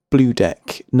Blue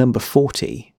Deck number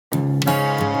 40.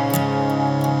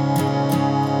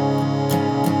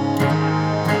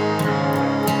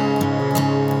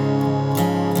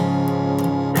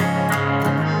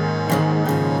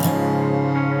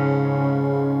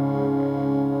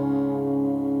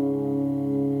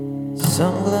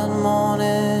 Some glad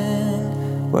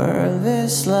morning where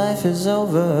this life is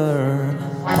over,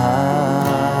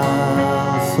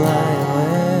 I'll fly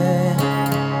away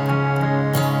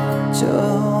to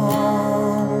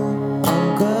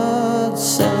a good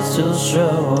celestial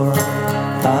shore.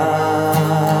 I'll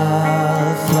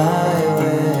fly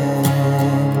away.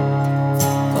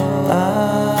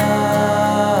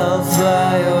 I'll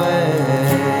fly away.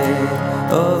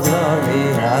 Oh glory,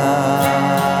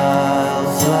 I'll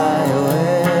fly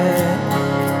away.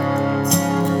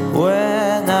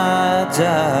 When I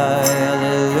die,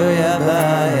 hallelujah,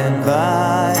 by and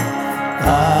by,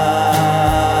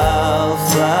 I'll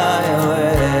fly away.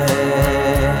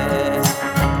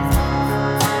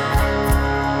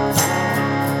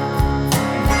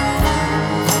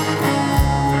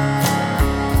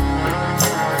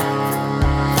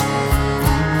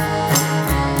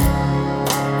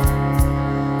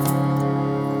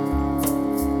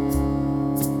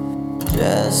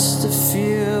 Just a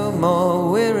few more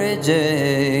weary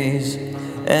days,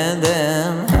 and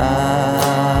then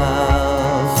I'll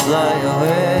fly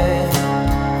away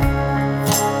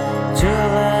to a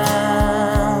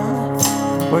land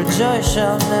where joy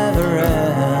shall never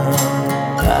end.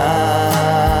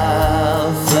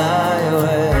 I'll fly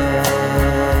away.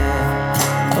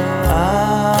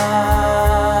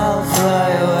 I'll fly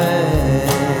away.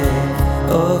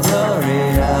 Oh glory,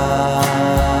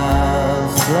 I'll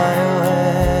fly away.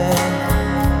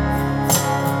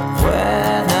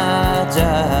 When I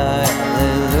die,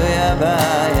 hallelujah,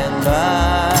 by and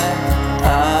by,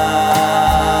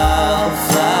 I'll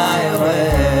fly away.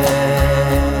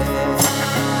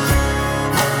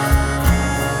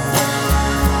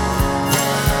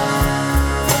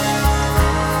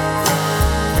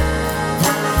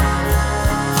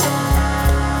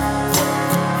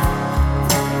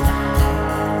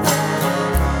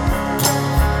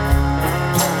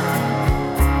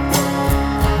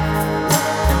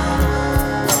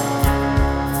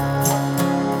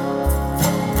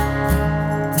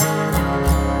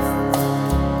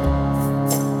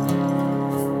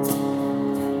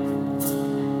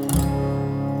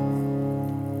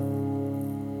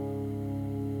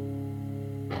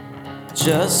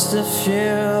 Just a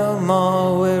few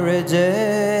more weary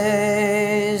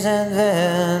days, and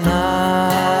then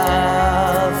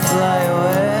I'll fly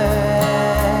away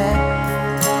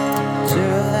to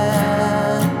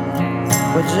land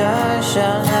where joy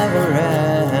shall never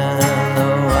end.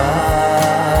 Oh,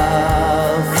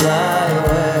 I'll fly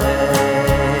away.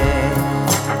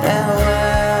 And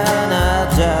when I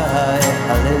die,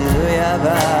 hallelujah,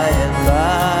 by and by,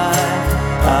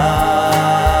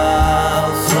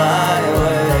 I'll fly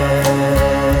away.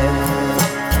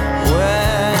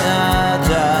 When I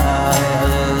die,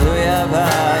 hallelujah,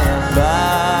 by and by,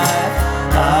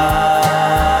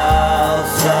 I'll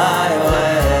fly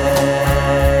away.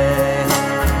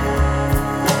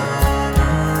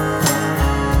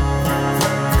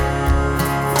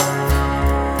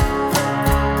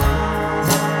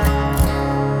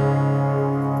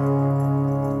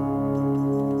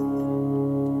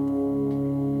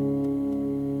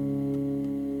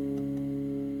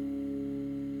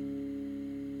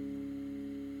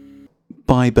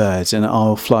 Bye Bird and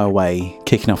I'll Fly Away,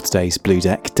 kicking off today's Blue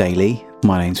Deck Daily.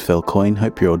 My name's Phil Coyne,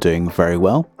 hope you're all doing very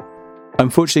well.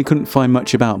 Unfortunately couldn't find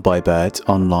much about Bye Bird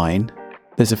online.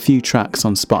 There's a few tracks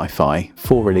on Spotify,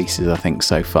 4 releases I think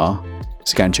so far,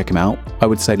 so go and check them out. I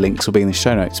would say links will be in the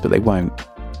show notes, but they won't.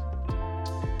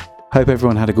 Hope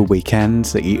everyone had a good weekend,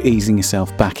 that you're easing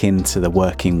yourself back into the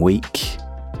working week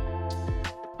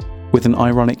with an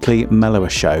ironically mellower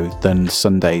show than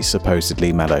Sunday's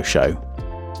supposedly mellow show.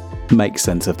 Make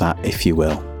sense of that, if you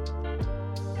will.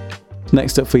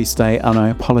 Next up for you today, and I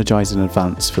apologise in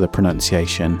advance for the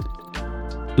pronunciation,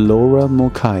 Laura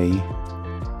Mulcahy.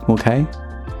 Mulcahy?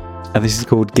 And this is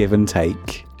called Give and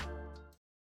Take.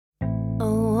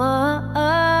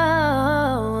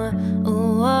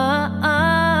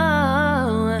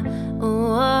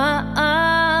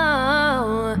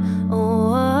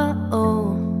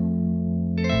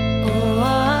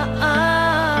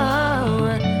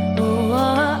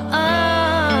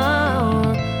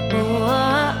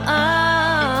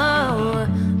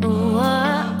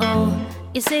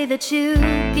 You say that you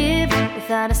give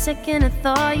without a second of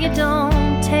thought, you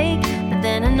don't take. But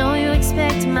then I know you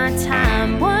expect my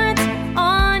time. What's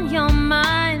on your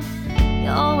mind?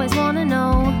 You always wanna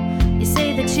know. You say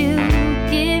say that you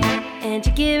give, and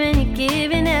you give and you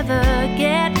give and never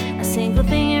get a single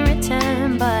thing in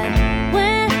return. But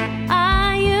where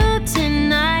are you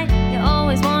tonight? You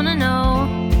always wanna know.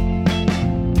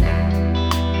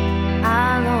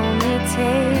 I'll only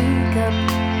take up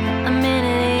a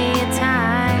minute of your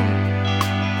time.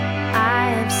 I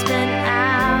have spent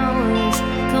hours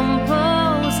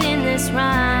composing this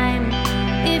rhyme.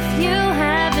 If you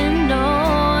haven't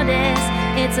noticed,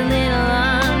 it's a little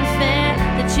unfair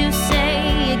that you say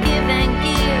you give and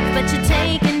give, but you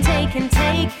take and take and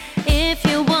take. If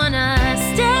you wanna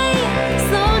stay,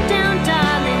 slow down,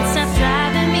 darling, stop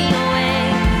driving me away.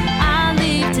 I'll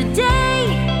leave today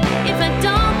if I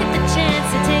don't get the chance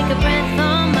to take a breath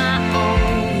on my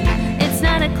own. It's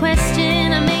not a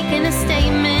question, I'm making a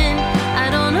statement. I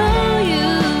don't owe you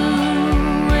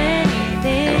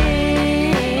anything.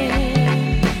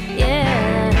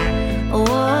 Yeah. Oh,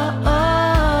 oh,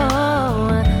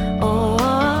 oh,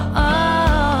 oh,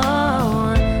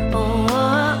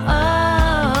 oh,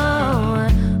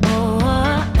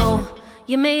 oh, oh.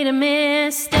 You made a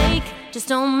mistake, just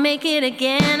don't make it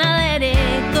again. I let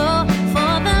it go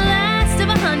for the last of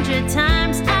 100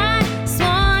 times. I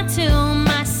swore to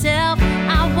myself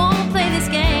I won't play this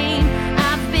game.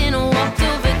 I've been walked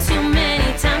over too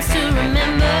many times to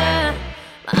remember,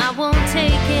 but I won't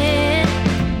take it.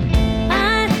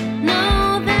 I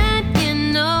know that you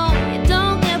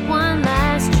don't get one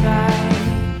last try.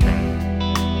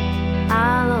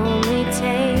 I'll only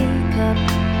take up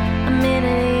a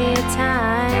minute of your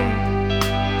time.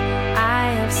 I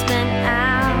have spent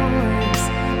hours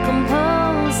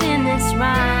composing this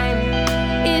rhyme.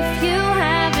 If you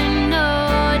haven't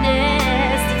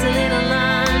noticed, it's a little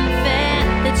unfair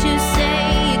that you say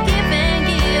you give and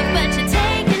give, but you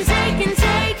take and take and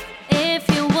take. If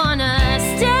you wanna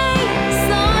stay,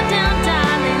 slow down,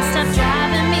 darling, stop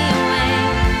driving me away.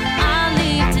 I'll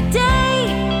leave today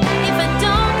if I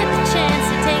don't get the chance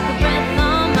to take a breath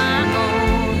on my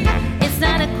own. It's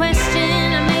not a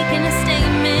question, I'm making a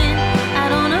statement. I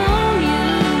don't owe you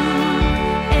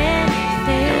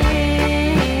anything.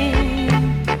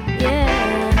 Yeah.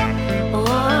 Oh,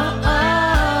 oh,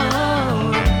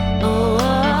 oh, oh,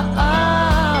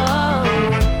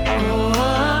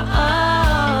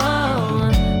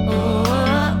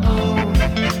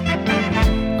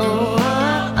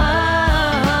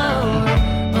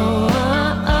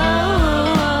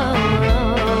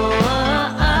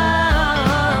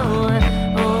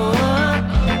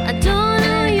 I don't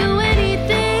owe you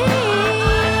anything.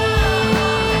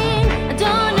 I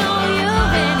don't owe you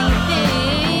anything.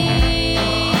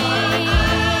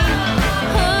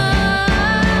 Oh,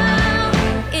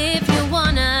 if you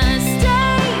wanna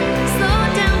stay, slow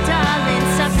down, darling,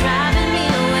 stop driving me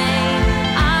away.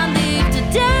 I'll leave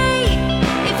today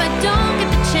if I don't get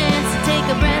the chance to take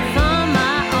a breath on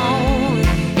my own.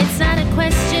 It's not a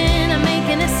question, I'm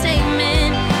making a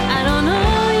statement. I don't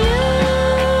owe you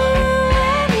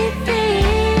anything.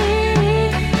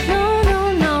 No, no,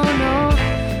 no, no.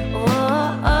 Oh,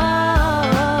 oh,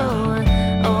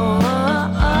 oh,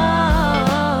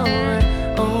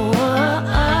 oh, oh,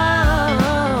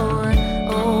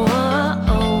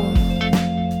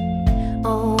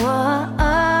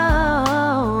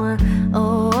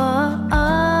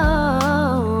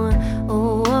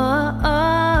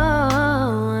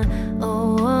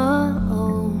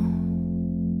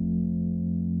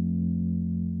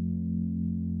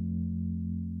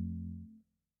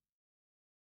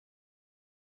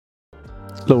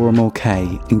 Laura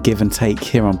Mulcahy and Give and Take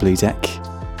here on Blue Deck.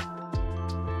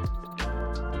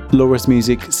 Laura's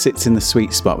music sits in the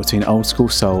sweet spot between old school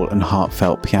soul and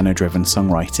heartfelt piano-driven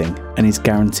songwriting, and is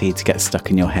guaranteed to get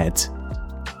stuck in your head.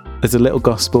 There's a little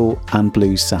gospel and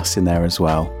blues sass in there as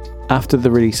well. After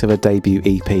the release of her debut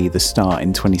EP, The Start,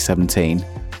 in 2017,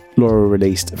 Laura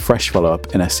released a fresh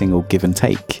follow-up in her single Give and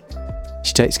Take.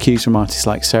 She takes cues from artists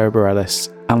like Sarah Bareilles,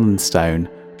 Alan Stone,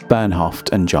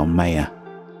 Bernhoft and John Mayer.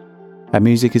 Her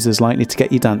music is as likely to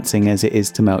get you dancing as it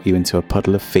is to melt you into a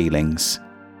puddle of feelings.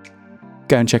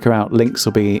 Go and check her out, links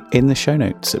will be in the show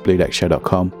notes at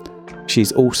bluedeckshow.com.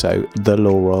 She's also the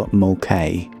Laura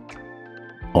Mulcahy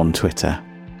on Twitter.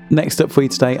 Next up for you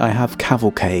today, I have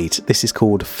Cavalcade. This is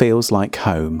called Feels Like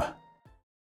Home.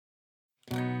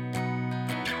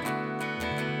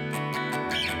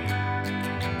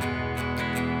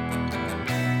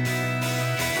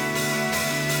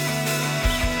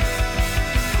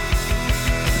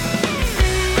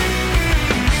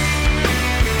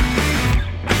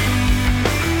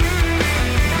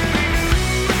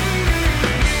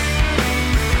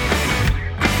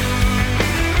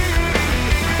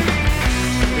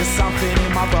 There's something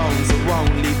in my bones that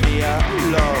won't leave me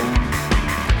alone.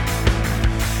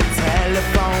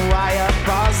 telephone wire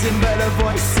buzzing, but her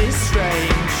voice is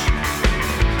strange.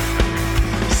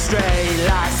 Straight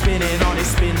light spinning on its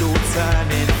spindle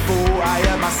turning. Fool, I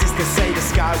heard my sister say the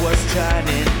sky was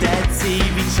churning. Dead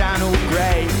TV channel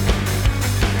grey.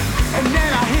 And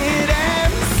then I hear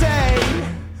them say,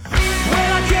 when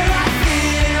I get that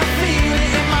feeling, I feel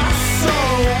it in my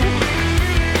soul.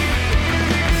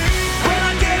 When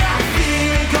I get that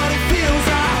feeling, God, it feels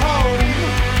like home.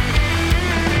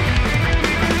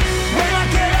 When I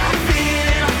get that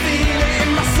feeling, I feel it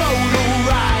in my soul,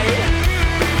 alright.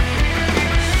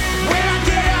 When I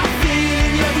get that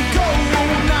feeling, yeah, we go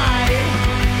all night.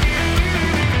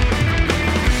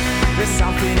 There's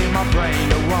something in my brain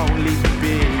that won't leave me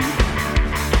be.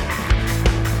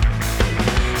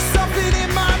 Something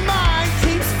in my mind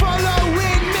keeps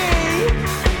following me.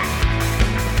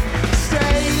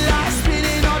 Straight light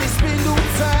spinning on its spindle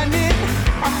turning.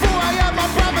 I thought I heard my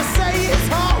brother say his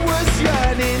heart was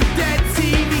yearning. Dead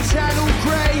TV channel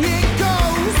grey it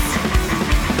goes.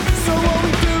 So all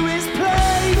we do is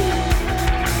play.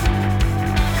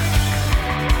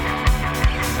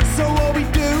 So all we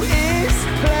do is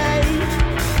play.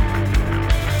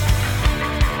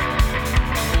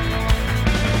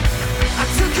 I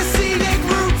took a scenic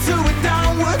route to a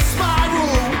downward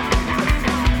spiral.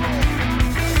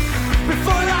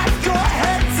 Before life got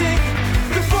hectic,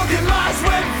 before demise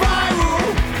went viral.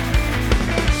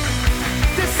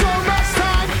 There's so much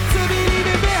time to be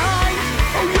leaving behind.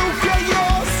 Oh, you'll get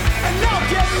yours and I'll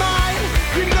get mine.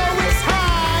 You know it's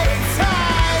high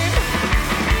time.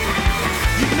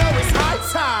 You know it's high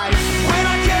time. When I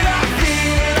get that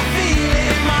feeling, I feel it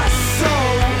in my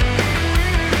soul.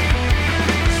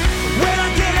 When I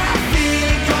get that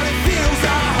feeling, God, it feels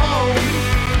like home.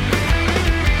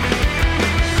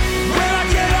 When I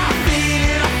get that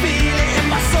feeling, I feel it in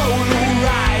my soul,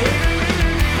 alright.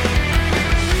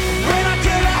 When I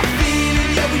get that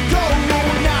feeling, yeah, we go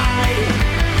all night.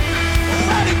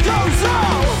 And it goes on.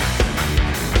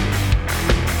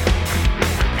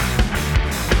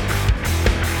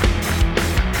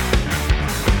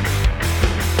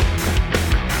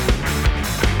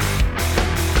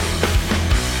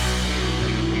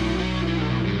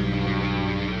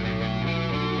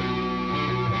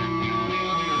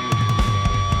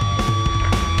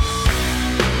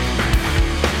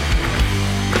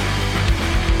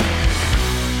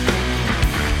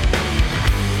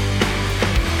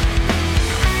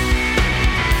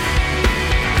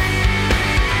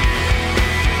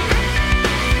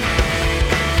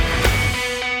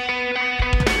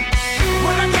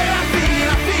 When I get that feeling,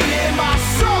 I feel it in my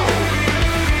soul.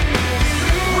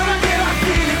 When I get that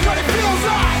feeling, God, it feels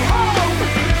like home.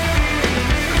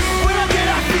 When I get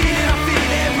that feeling, I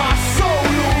feel it in my soul,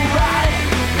 alright.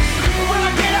 When I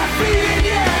get that feeling,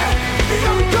 yeah,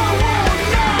 here we go all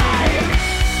night.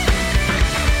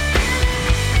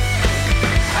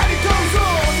 And it goes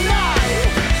all night.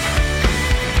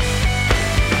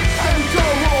 And we go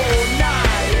all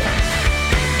night.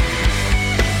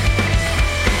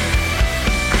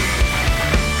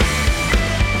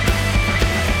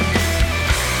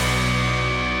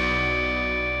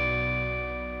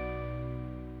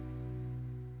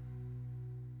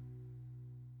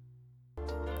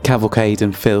 Cavalcade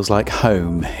and Feels Like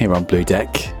Home here on Blue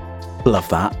Deck. Love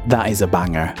that. That is a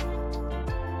banger.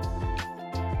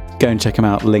 Go and check them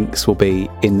out. Links will be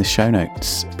in the show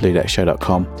notes,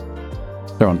 bluedeckshow.com.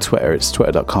 They're on Twitter. It's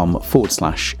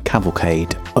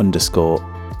twitter.com/cavalcade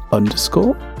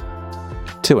 __.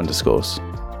 2 underscores.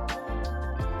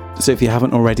 So if you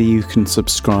haven't already, you can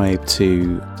subscribe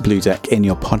to Blue Deck in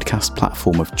your podcast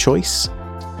platform of choice.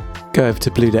 Go over to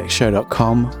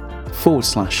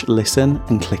bluedeckshow.com/listen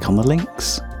and click on the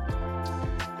links.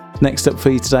 Next up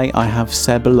for you today, I have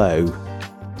Seb Lowe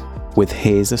with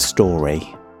Here's a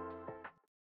Story.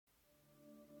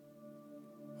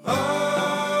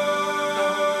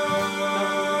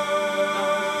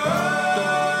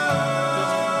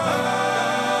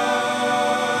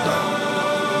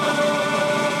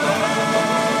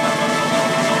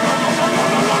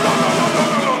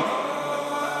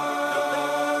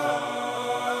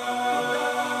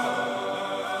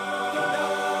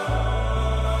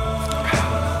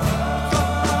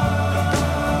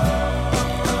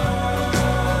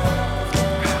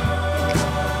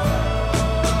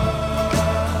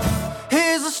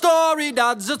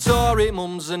 Dad's a Tory,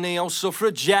 mum's a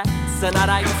neo-suffragette, and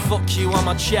I'd fuck you on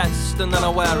my chest and then I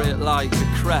wear it like a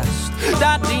crest.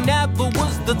 Daddy never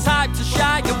was the type to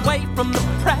shy away from the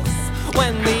press.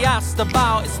 When they asked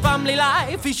about his family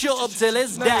life, he shut up till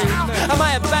his death. Am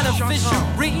I a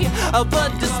beneficiary of a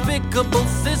despicable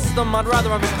system? I'd rather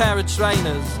have a pair of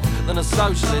trainers than a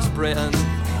socialist Britain.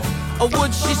 Or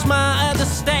would she smile at the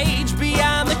stage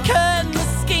behind the curtain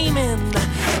scheming?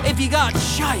 If you got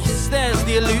choice, there's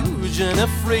the illusion of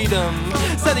freedom,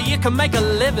 so that you can make a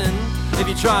living if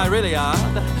you try really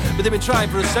hard. But they've been trying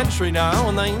for a century now,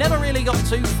 and they never really got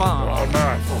too far.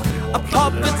 A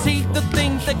poverty, the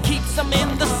thing that keeps them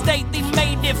in the state they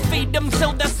made it, feed them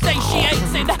till they're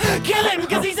satiated. Kill him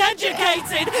cause he's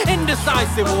educated.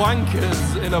 Indecisive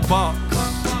wankers in a box,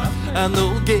 and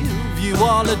they'll give you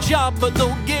all a job, but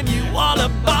they'll give you all a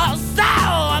boss. So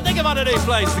I think about a new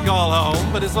place to call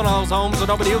home, but it's one of those homes where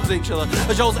nobody hugs each other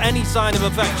or shows any sign of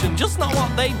affection. Just not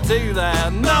what they do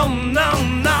there. No, no,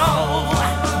 no.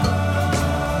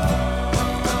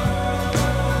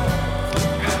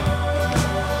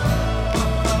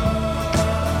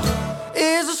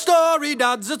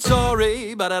 Dad's a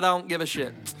Tory, but I don't give a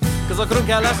shit, cause I couldn't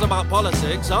care less about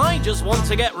politics. I just want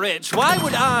to get rich. Why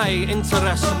would I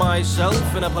interest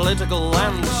myself in a political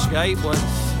landscape when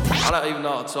I don't even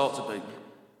know how to talk to people?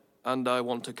 And I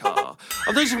want a car.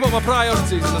 I'm thinking about my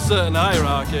priorities in a certain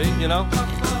hierarchy, you know?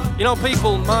 You know,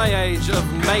 people my age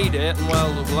have made it, and well,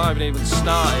 I haven't even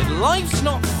started. Life's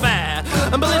not fair,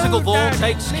 and political thought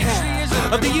takes care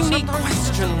of the unique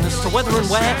question as to whether and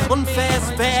where unfair's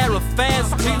fair,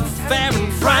 affairs too fair,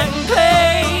 and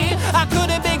frankly, I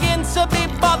couldn't begin to be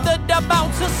bothered about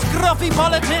a scruffy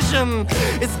politician.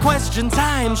 It's question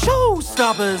time,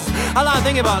 showstoppers. I like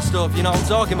thinking about stuff, you know,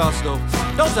 talking about stuff.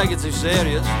 Don't take it too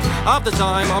serious. Half the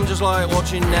time, I'm just like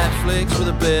watching Netflix with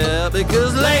a beer,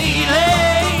 because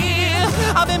lately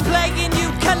I've been playing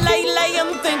ukulele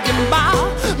and thinking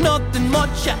about nothing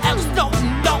much else. No,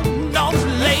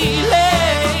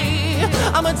 lately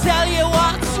I'ma tell you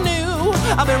what's new.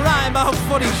 I've been writing about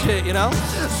funny shit, you know,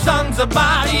 songs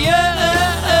about you.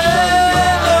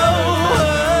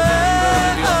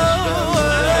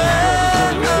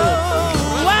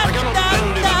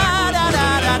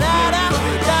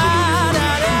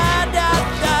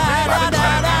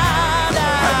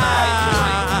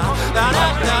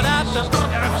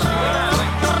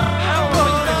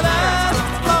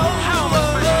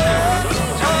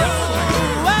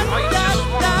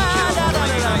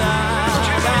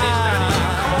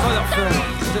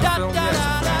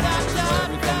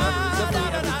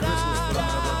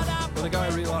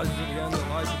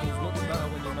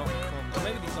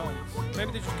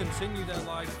 Continue their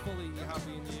life fully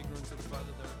happy in the ignorance of the fact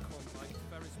that they're a cunt, like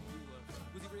Ferris Bueller.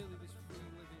 Was he really this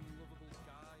free-living, lovable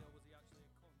guy, or was he actually a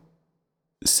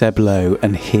cunt? Seb Lowe,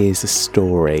 and here's a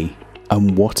story,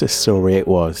 and what a story it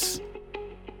was.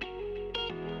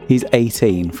 He's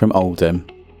 18, from Oldham.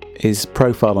 His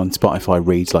profile on Spotify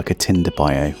reads like a Tinder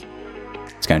bio.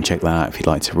 Let's go and check that out if you'd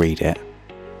like to read it.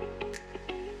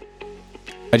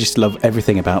 I just love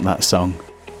everything about that song.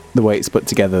 The way it's put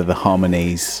together, the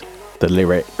harmonies, the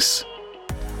lyrics,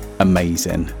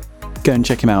 amazing. Go and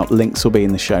check him out. Links will be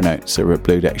in the show notes at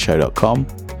bluedeckshow.com.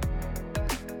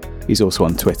 He's also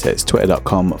on Twitter. It's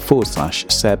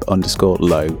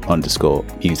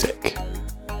twitter.com/Seb_Lowe_music.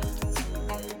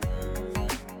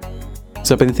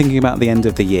 So I've been thinking about the end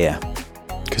of the year,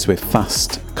 because we're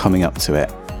fast coming up to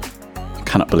it. I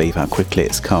cannot believe how quickly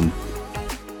it's come.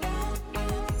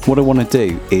 What I want to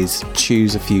do is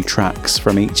choose a few tracks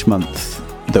from each month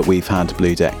that we've had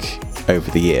Blue Deck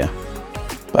over the year,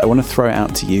 but I want to throw it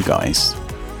out to you guys.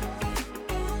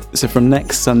 So from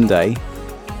next Sunday,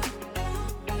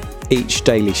 each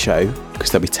daily show, because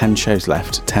there'll be 10 shows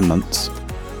left, 10 months,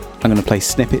 I'm going to play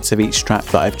snippets of each track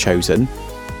that I've chosen,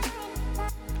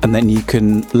 and then you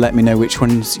can let me know which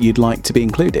ones you'd like to be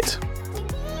included.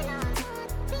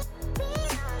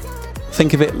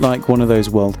 Think of it like one of those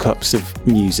World Cups of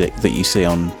music that you see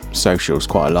on socials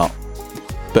quite a lot,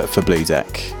 but for Blue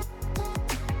Deck.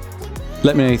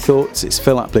 Let me know your thoughts. It's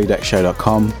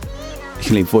phil@bluedeckshow.com. You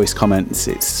can leave voice comments.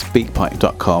 It's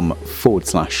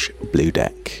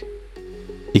speakpipe.com/bluedeck.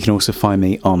 You can also find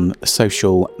me on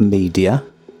social media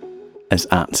as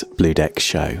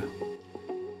 @bluedeckshow.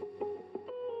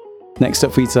 Next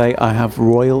up for you today, I have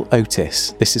Royel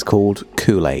Otis. This is called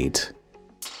Kool-Aid.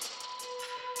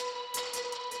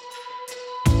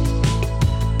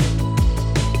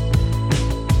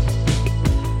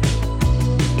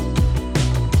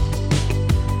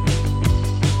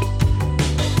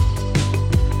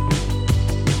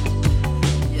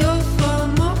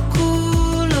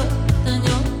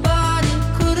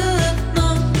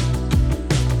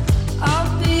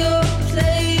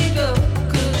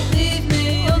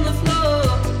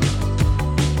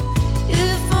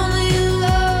 If only you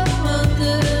love me.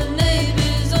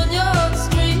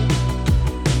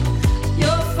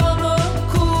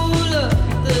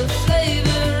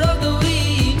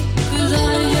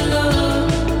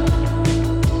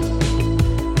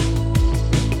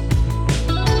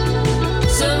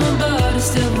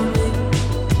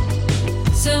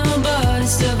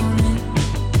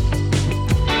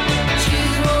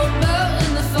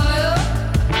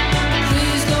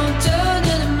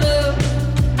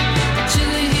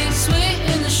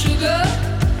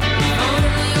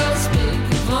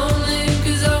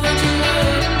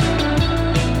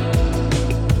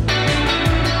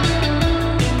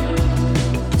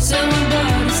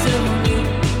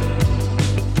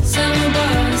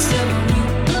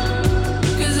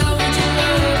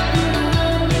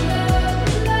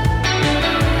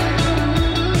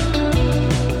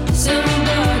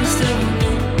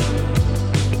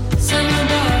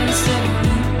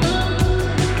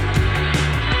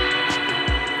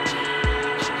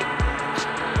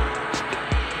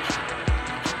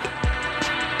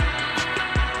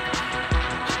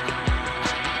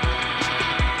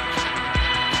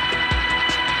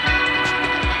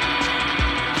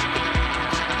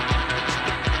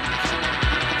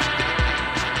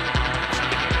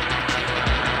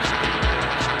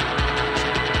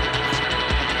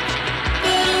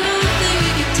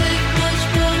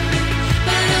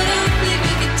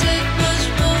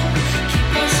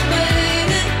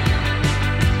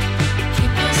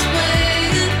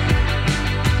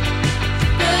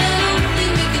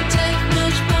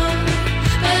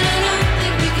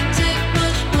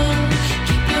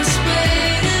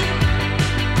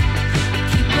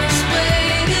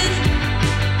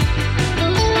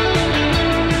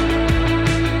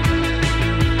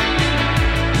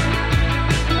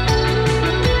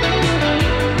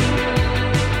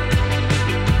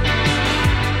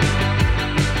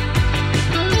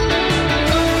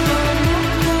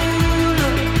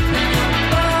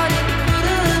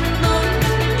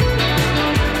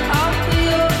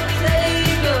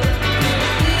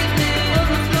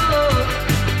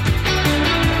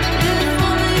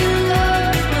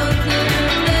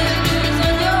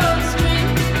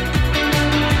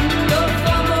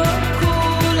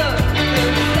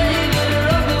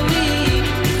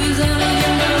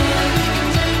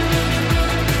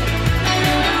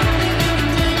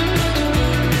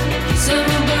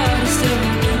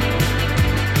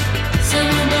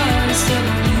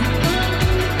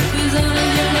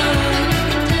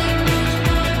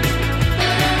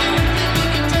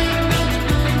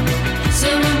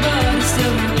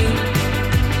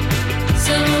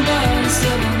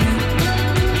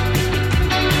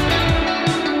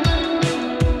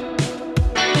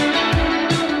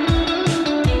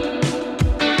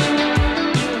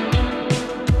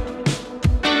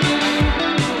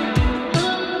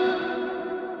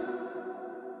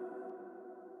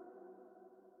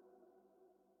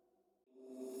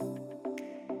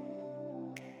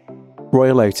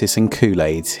 Royel, Otis and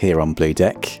Kool-Aid here on Blue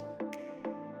Deck.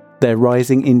 They're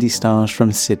rising indie stars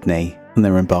from Sydney and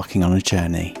they're embarking on a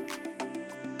journey.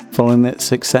 Following the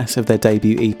success of their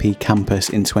debut EP Campus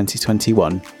in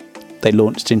 2021, they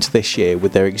launched into this year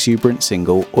with their exuberant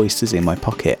single Oysters in My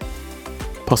Pocket,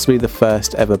 possibly the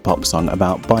first ever pop song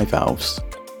about bivalves.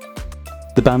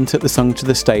 The band took the song to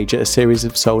the stage at a series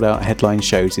of sold-out headline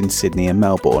shows in Sydney and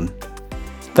Melbourne.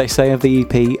 They say of the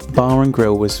EP, Bar and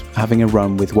Grill was having a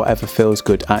run with whatever feels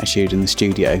good attitude in the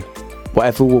studio.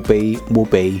 Whatever will be,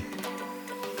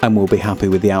 and we'll be happy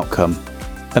with the outcome.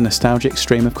 A nostalgic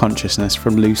stream of consciousness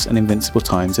from loose and invincible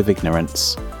times of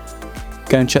ignorance.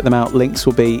 Go and check them out, links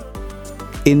will be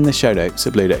in the show notes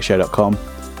at bluedeckshow.com.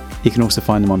 You can also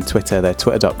find them on Twitter, they're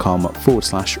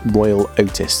twitter.com/Royel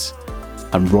Otis.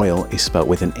 And Royal is spelt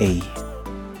with an E.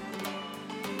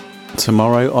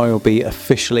 Tomorrow I will be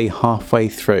officially halfway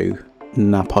through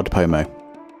NaPodPoMo,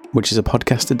 which is a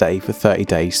podcast a day for 30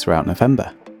 days throughout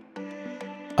November.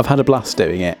 I've had a blast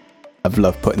doing it. I've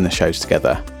loved putting the shows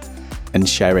together and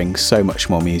sharing so much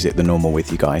more music than normal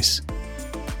with you guys.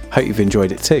 Hope you've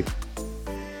enjoyed it too.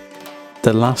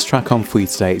 The last track on for you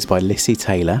today is by Lissy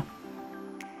Taylor.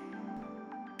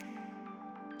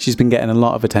 She's been getting a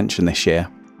lot of attention this year,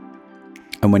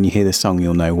 and when you hear the song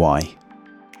you'll know why.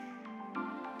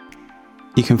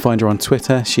 You can find her on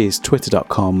Twitter, she is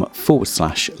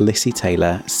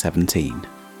twitter.com/LissyTaylor17.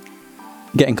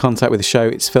 Get in contact with the show,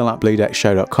 it's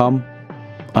phil@bluedeckshow.com.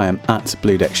 I am at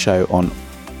Blue Deck Show on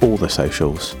all the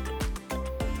socials.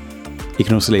 You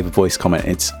can also leave a voice comment,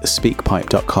 it's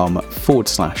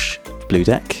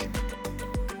speakpipe.com/bluedeck.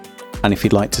 And if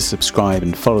you'd like to subscribe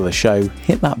and follow the show,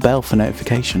 hit that bell for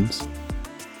notifications.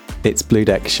 It's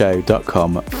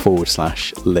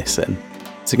bluedeckshow.com/listen.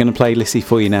 So I'm going to play Lissy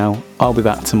for you now. I'll be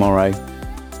back tomorrow.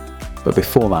 But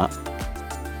before that,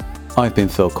 I've been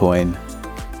Phil Coyne.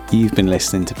 You've been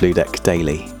listening to Blue Deck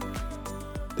Daily.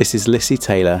 This is Lissy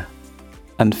Taylor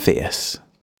and Fierce.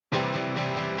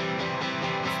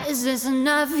 Is this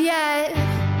enough yet?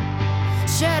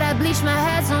 Should I bleach my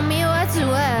hair? Tell me what to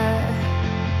wear.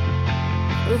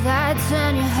 Without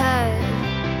turn your head.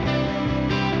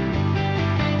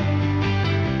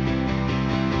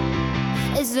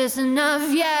 Is this enough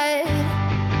yet?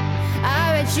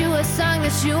 I write you a song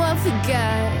that you won't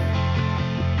forget,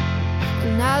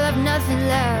 and I'll have nothing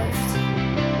left.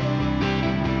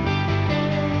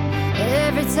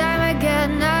 Every time I get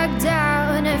knocked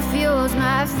down, it fuels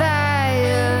my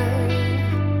fire,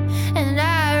 and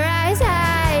I rise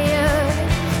higher,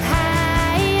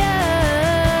 higher,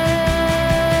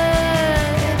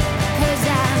 'cause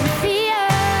I'm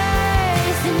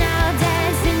fierce, and I'll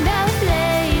dance in the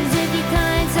flames. If you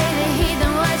can't take the heat,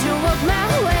 then watch you walk my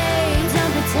way.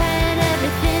 Don't pretend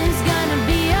everything's gonna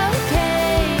be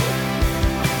okay.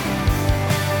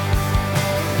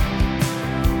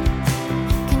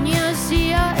 Can you see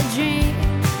your dream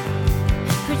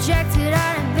projected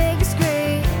on a big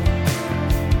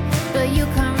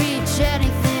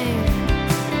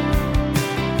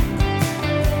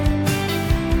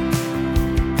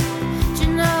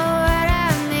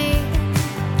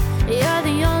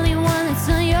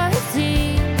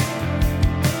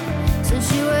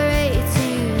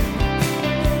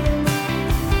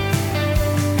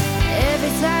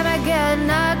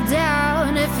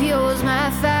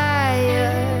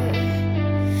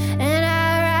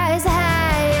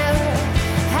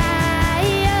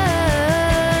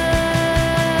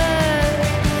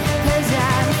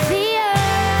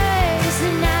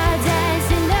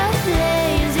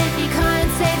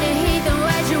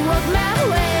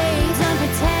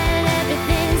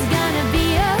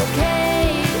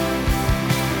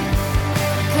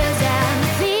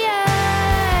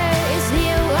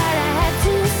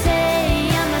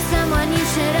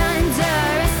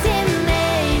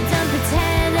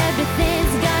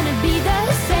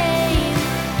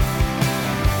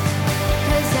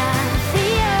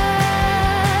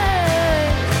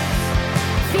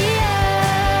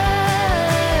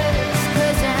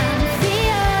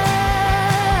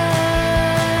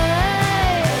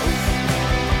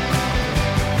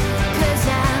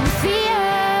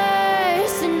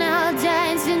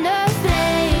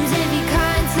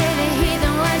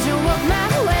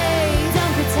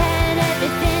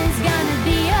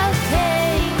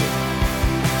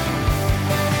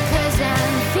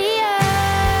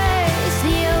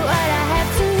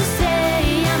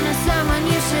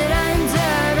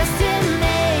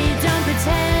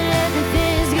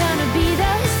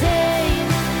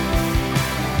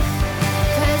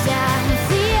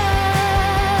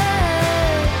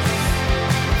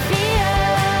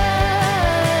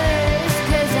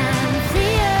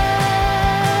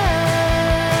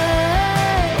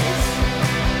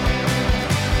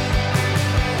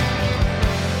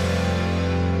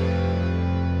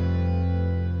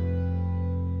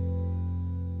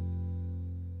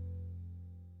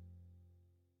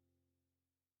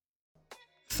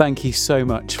thank you so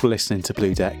much for listening to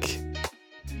Blue Deck.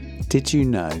 Did you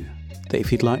know that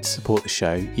if you'd like to support the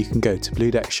show, you can go to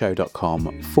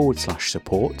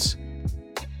bluedeckshow.com/support.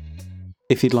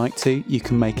 If you'd like to, you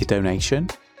can make a donation.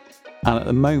 And at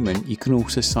the moment, you can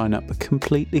also sign up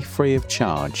completely free of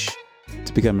charge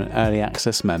to become an early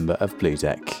access member of Blue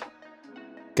Deck.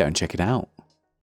 Go and check it out.